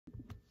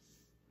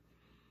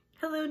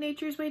Hello,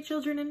 Nature's Way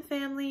children and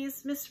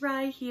families. Miss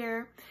Rye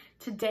here.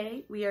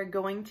 Today we are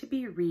going to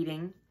be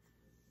reading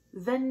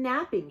The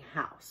Napping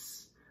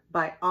House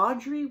by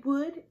Audrey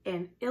Wood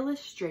and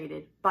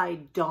illustrated by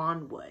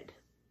Dawn Wood.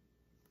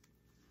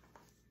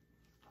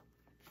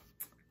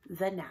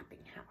 The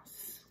Napping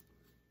House.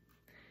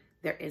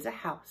 There is a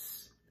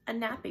house, a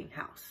napping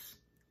house,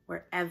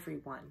 where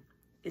everyone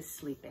is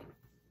sleeping.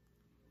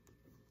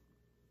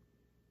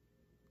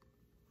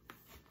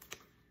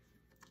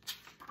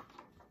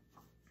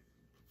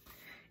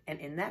 And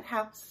in that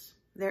house,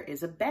 there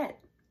is a bed,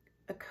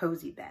 a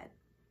cozy bed,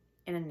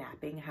 in a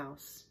napping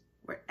house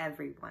where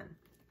everyone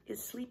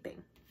is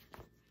sleeping.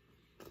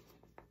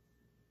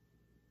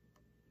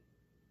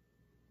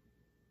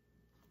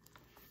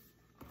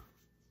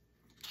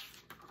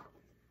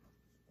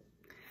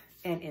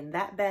 And in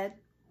that bed,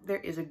 there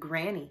is a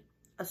granny,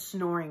 a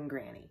snoring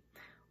granny,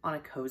 on a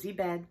cozy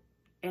bed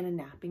in a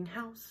napping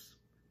house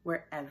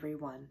where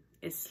everyone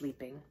is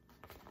sleeping.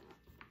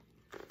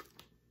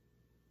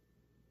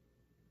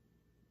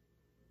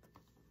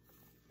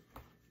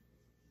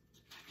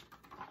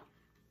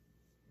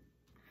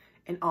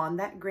 And on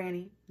that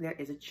granny, there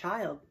is a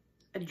child,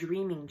 a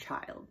dreaming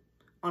child,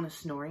 on a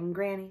snoring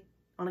granny,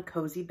 on a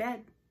cozy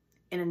bed,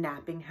 in a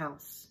napping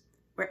house,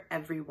 where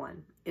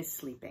everyone is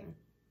sleeping.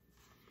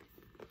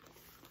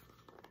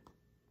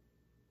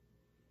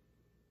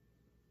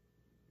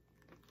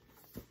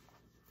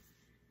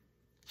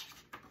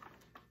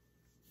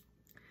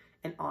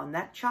 And on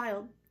that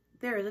child,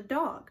 there is a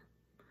dog,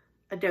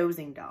 a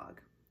dozing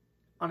dog,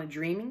 on a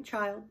dreaming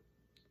child,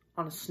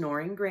 on a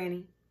snoring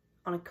granny,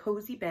 on a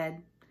cozy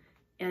bed,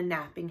 in a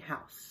napping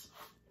house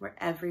where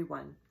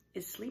everyone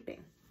is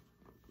sleeping.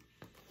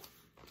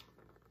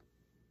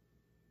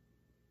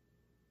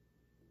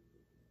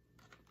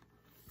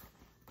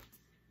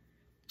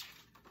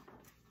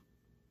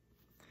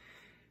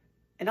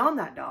 And on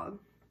that dog,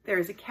 there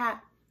is a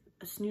cat,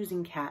 a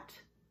snoozing cat,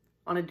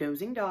 on a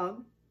dozing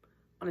dog,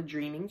 on a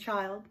dreaming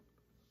child,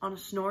 on a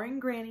snoring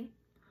granny,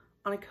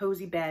 on a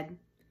cozy bed,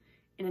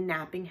 in a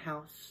napping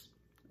house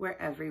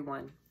where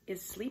everyone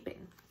is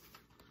sleeping.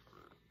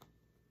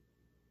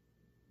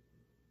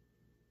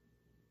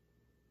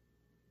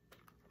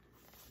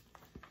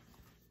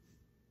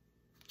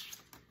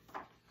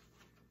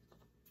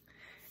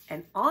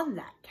 And on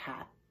that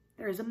cat,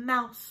 there is a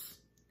mouse,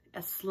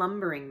 a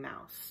slumbering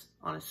mouse,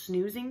 on a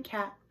snoozing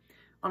cat,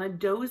 on a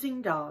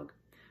dozing dog,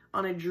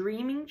 on a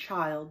dreaming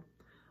child,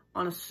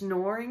 on a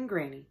snoring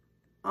granny,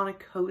 on a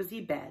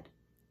cozy bed,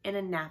 in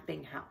a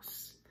napping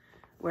house,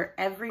 where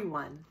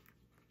everyone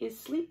is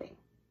sleeping.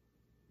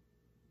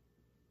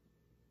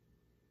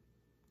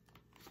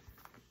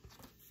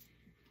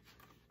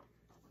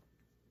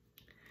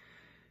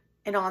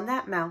 And on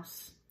that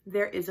mouse,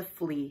 there is a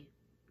flea.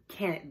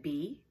 Can it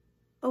be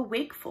a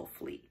wakeful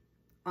flea?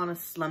 On a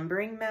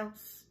slumbering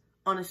mouse,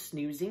 on a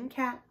snoozing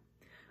cat,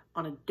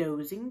 on a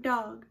dozing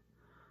dog,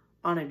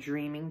 on a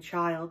dreaming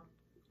child,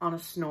 on a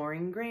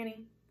snoring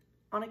granny,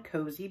 on a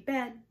cozy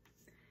bed,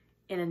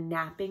 in a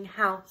napping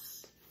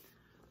house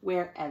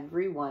where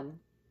everyone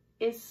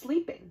is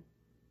sleeping.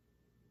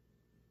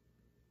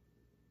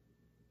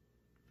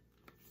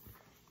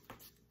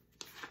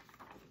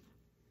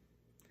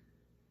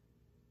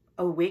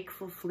 A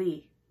wakeful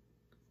flea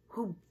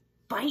who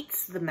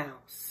bites the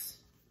mouse.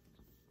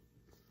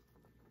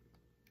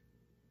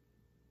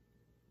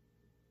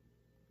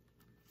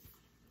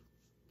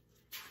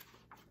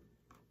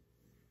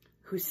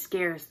 Who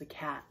scares the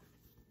cat.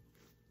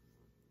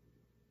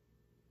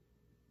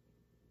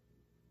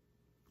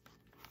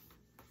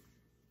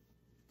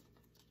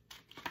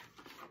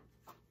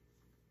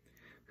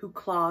 Who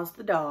claws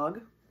the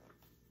dog.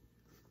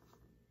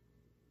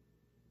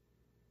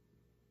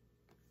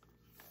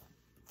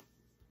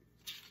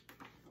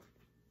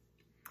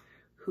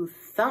 Who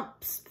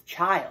thumps the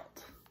child.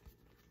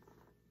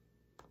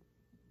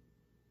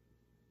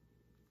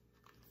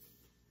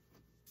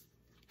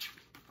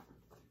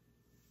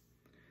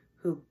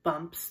 Who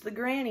bumps the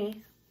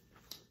granny.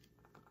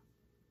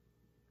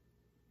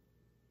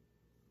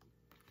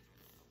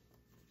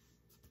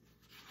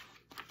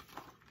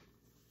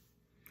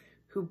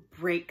 Who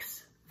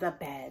breaks the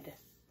bed.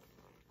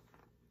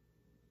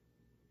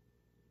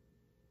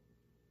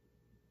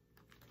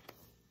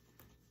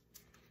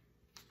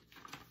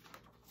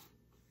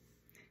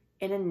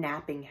 In a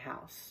napping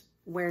house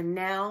where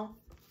now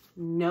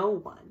no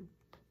one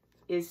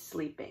is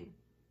sleeping.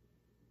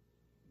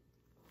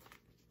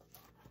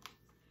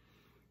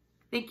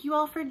 Thank you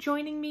all for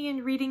joining me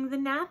in reading The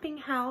Napping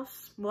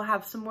House. We'll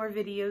have some more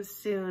videos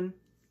soon.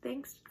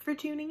 Thanks for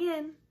tuning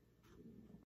in.